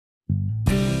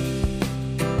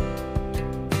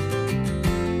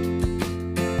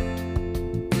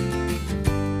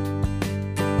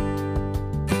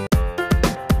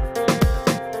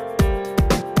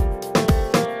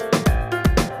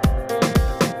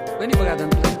Here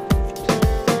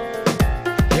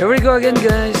we go again,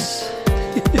 guys.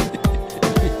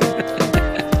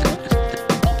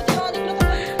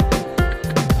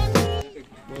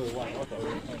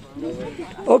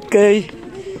 Okay.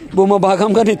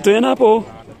 Bumabagam ka nito yan, Apo.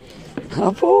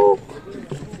 Apo.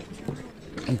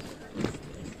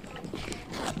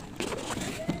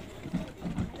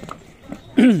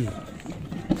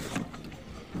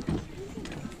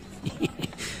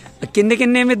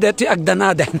 Kini-kini mi dati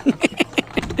agdanadan.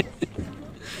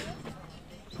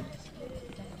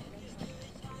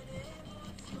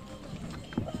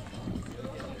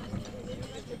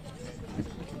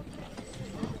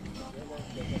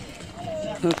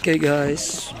 Okay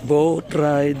guys, boat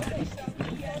ride.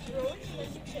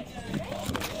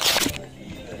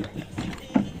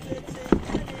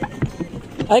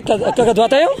 Ay,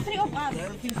 kagadwa tayo?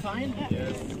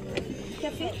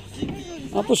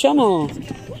 Possiamo.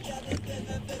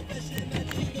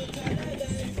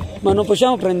 Ma non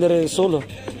possiamo prendere solo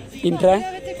in tre?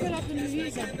 Avete quella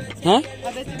condivisa?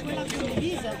 Avete quella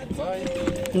condivisa?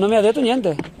 Non mi ha detto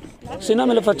niente. Se no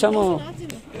me lo facciamo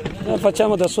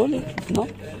da soli, no?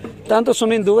 Tanto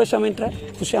sono in due, siamo in tre.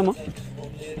 Possiamo? Tieni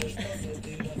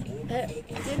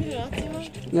un attimo.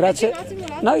 Grazie. Un attimo,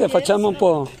 No, che facciamo un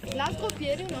po'. L'altro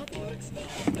piede un attimo.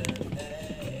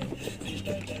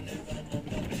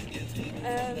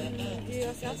 Die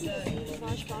Asiaten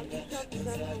war spannend, ich glaube, die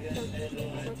sagen,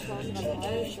 das war normal.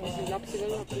 Also ich glaube, sie will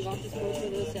noch privates Boot,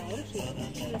 würde das ja auch schicken.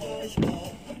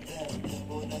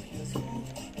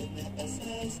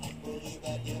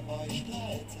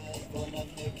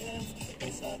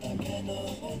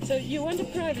 So you want a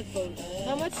private boat.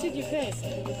 How much did you pay?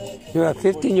 You have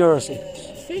 15 euros each.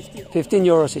 50? 15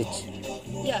 euros each.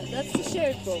 Yeah, that's the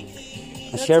shared boat.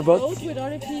 A share boat? Boat with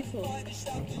other people.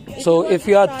 So if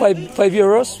you add 5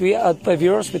 euros, we add 5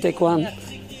 euros, we take one.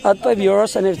 Add 5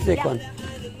 euros and we take one.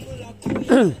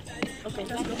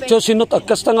 So sinot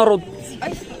agkasta nga rod.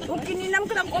 Ay, kung kininam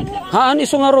ko lang ko mo. Haan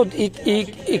iso nga rod,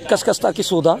 ikaskasta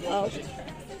kisuda.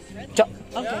 Cha.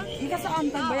 Okay. Ika saan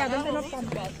bayadan tayo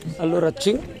pampat. Allora,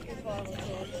 ching.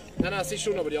 Nej, sist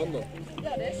aber die anderen.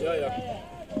 Ja, ja.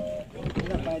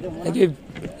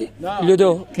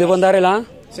 Ludo, devo andare là?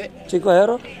 Sì. 5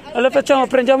 euro? Allora facciamo,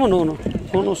 prendiamo uno.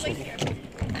 Uno solo.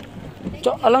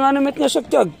 Ciao, alangan met nga sa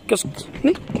tiag.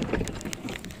 Ni?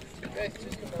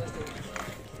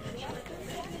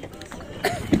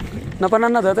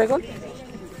 Napanan na dati ko?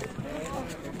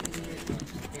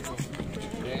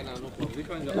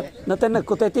 Natin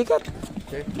nagkutay tikat?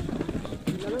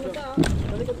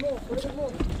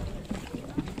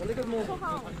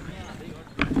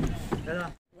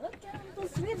 Welcome to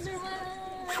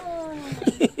Switzerland!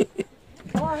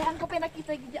 Oh, yan ko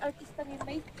pinakita yung artista ni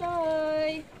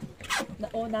Maytoy.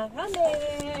 Nauna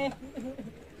kami!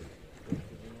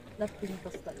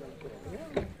 Napintas talaga.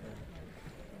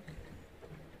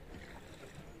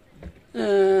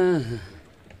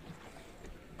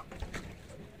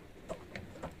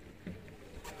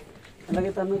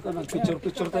 Lagi tanong ko,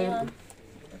 nag-picture tayo.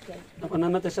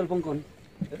 Napanan natin cellphone ko.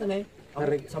 Ito na eh.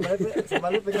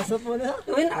 Sabali pagkasap mo na.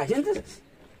 Wala, yan.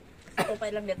 Ito pa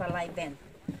ilang data live din.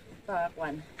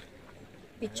 Kwan.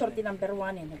 Picture din number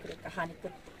 1 eh. Nagkahanit ko.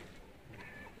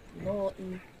 No,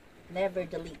 never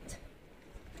delete.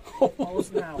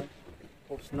 Post now.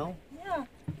 Post now? Yeah.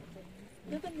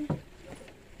 Dito na.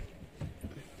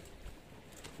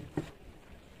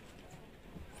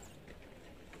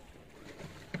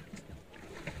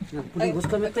 Gusto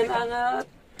kami tayo ang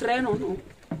treno, no?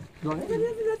 Dua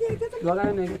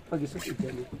ka na pag-isip ito.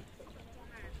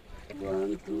 1, 2,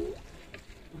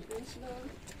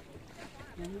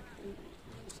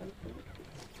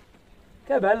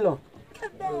 che bello! Che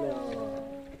bello!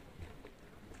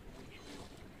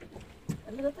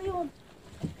 Ano na tayo?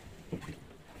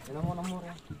 Ilan mo na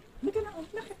mura? Hindi ka na.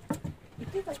 Bakit?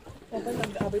 Ito tayo. Okay,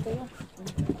 nag-aabay tayo.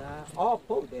 Oh,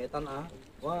 po. Detan ah.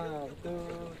 1, 2,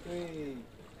 3.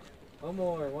 One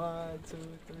more. 1, 2,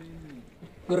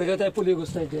 3. Gurga tayo puli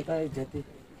gusto tayo. Jeti.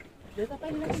 Deta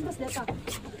tayo nilagpas deta.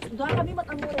 Doon kami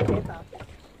matamura deta.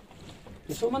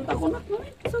 Gusto man tako na.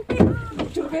 So, kaya.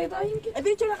 Picture kayo tayo. Ay,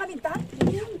 picture na kami ta?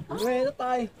 Wait, ito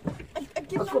tayo. Ay,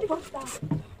 kinali ko ta.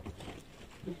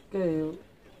 Okay.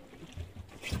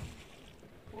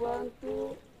 1,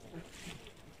 2.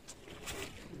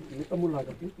 Ini kamu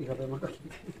lagak nih, tiga kali makan.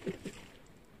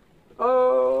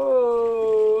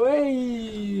 Oh,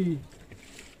 hey.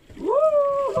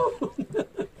 Woo!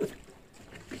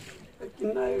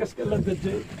 Kinayas ka lang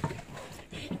dyan.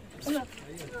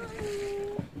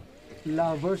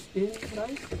 Lovers in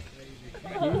Christ.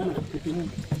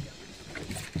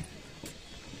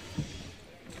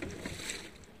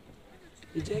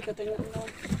 DJ ka tingnan mo.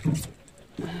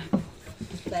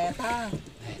 Teta.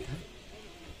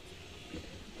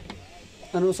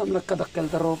 Ano sa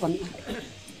nagkadakkel taropan?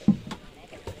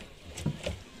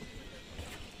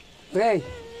 Okay.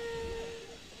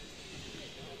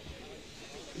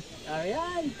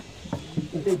 Ayan.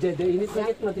 Hindi, Jede, ini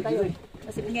sakit na Tayo. tigil.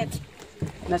 Nasipingit.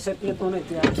 Naset niya to na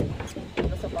ito.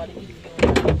 Ano sa body video.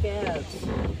 Yes.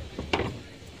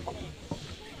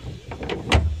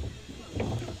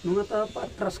 Nung pa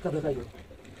atras ka na kayo.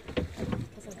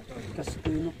 Kasi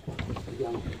tinok ko.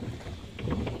 Ayan.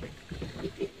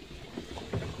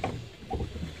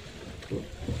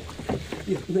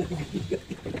 Yan na.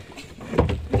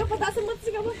 Ikaw pataas mo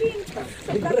si Kamapin.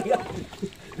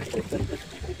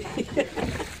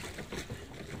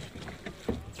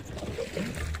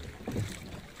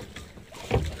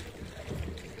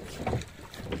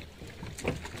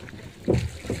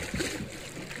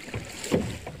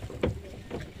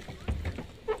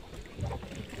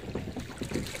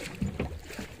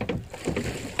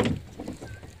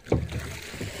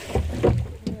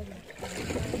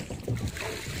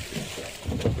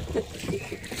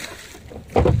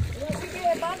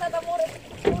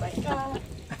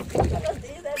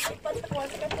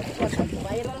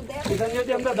 Isan nyo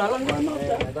diyang dadalang ko ano?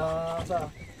 Ada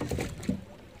sa.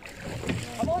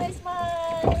 Amores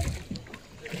man.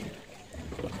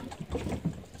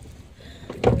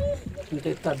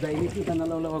 Hindi tada ini kita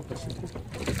nalalawag pa siya.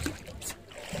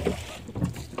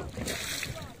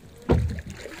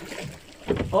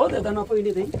 Oh, dada na po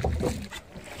ini din.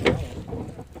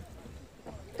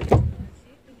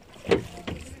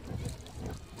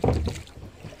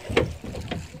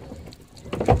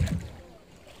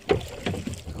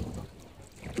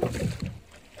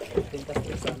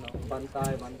 Pintas ano,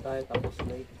 bantay tapos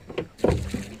late.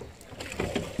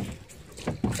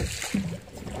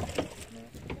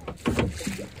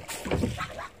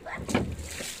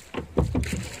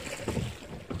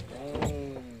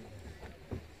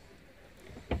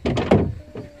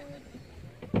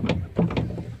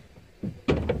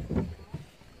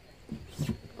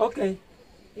 Okay.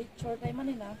 Short time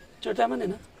man na. Short time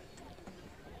na.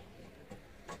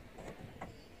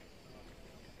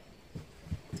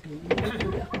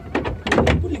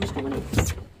 Puli gusto man. No.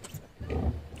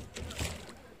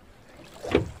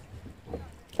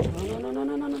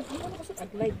 Ano kasi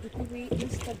tag-live dito sa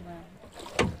Instagram.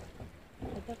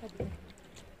 Ada ka dito.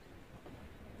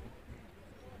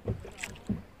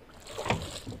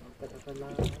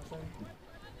 Katatalasan.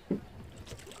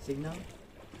 Signal.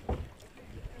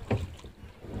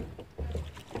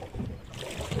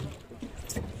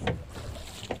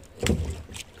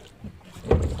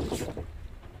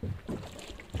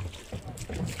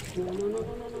 No.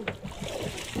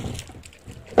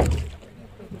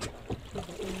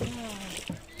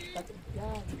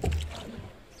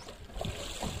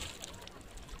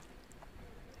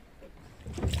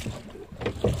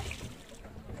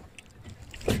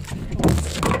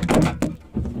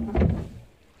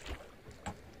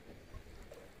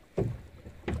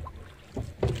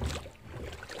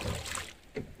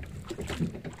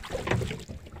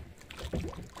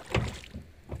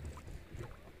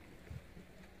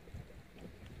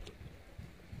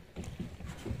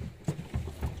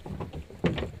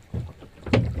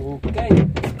 Okay.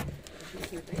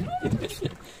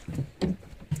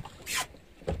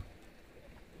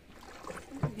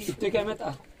 Ito yung gamit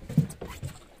ah.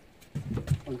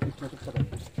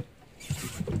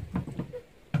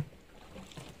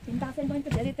 Pintasin mo ito.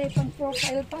 Dali tayo pang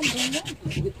profile pan. Ganyan.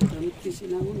 Gamit ko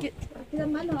sila mo.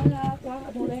 Kilan man na kuha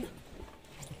amore.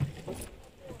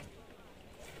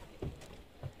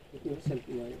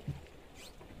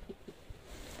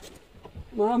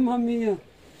 Mamma mia.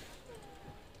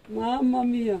 Mamma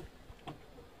mia.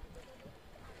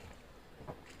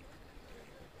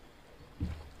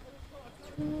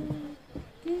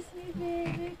 Kiss me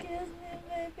baby, kiss me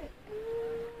baby.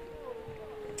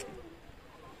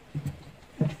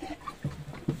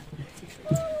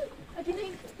 Akin na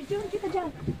yung picture kita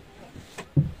dyan.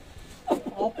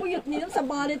 Opo, yun nila sa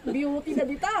Ballet Beauty na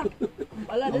dita.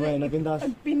 Wala na Okay, napintas.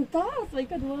 Nagpintas.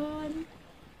 Like, 1,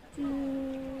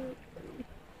 2.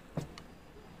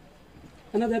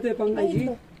 Ano dito yung pang IG?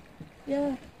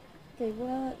 Yeah. Okay,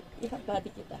 what?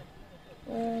 Ihapati kita.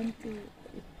 1, 2, 3.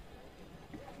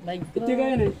 My God. Ito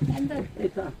kaya na eh. Andun.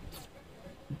 Ito.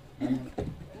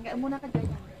 Enggak muna ka dyan.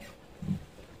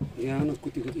 Yan,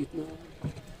 nagkuti-kutit na.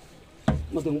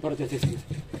 Madung para dyan siya.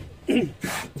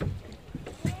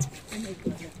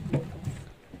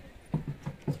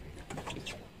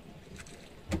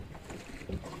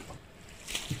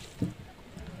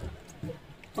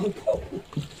 Oh my God.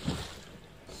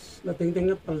 Lating-ting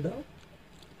na pal daw.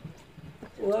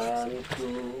 1,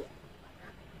 2.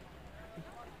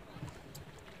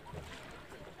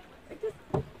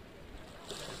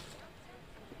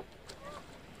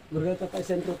 Berkata tayo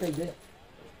sentro tayo deh.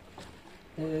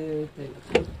 Tayo.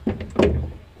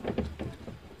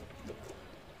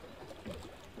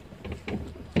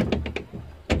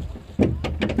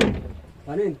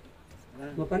 Panin?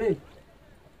 Mapanin?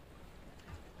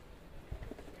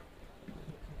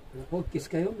 Huwag kiss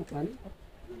kayo, mapanin?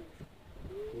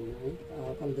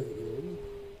 Akal dari ini.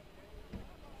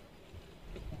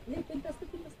 Ini pintas.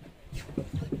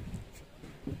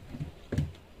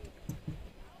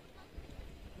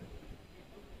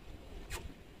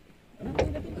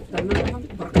 Tanah naman,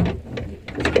 barka.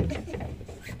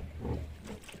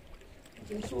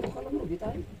 Sinisuro ka lang, di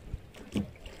tayo.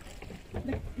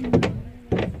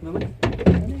 Naman.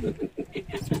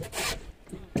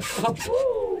 Apo!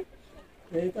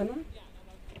 Kaya na.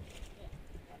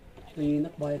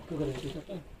 Nanginak, bayad ko ganun dito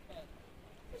pa.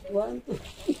 1, 2.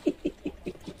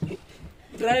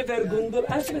 Driver, gundol.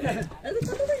 Asa ka?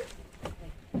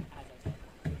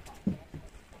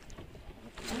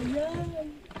 Ayan.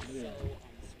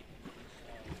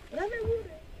 Marami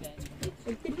mura.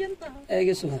 Pagpilyan ta.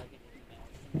 Gusto nga.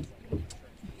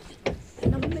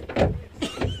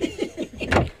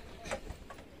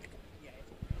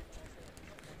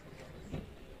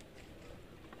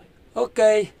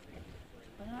 Okay.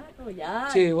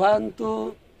 Yan. Si 1,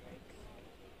 2.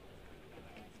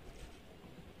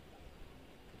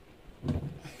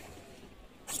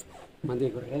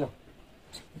 Mandi ko rin kayo.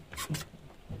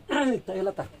 Tayo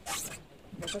lata.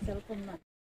 Basta cellphone na.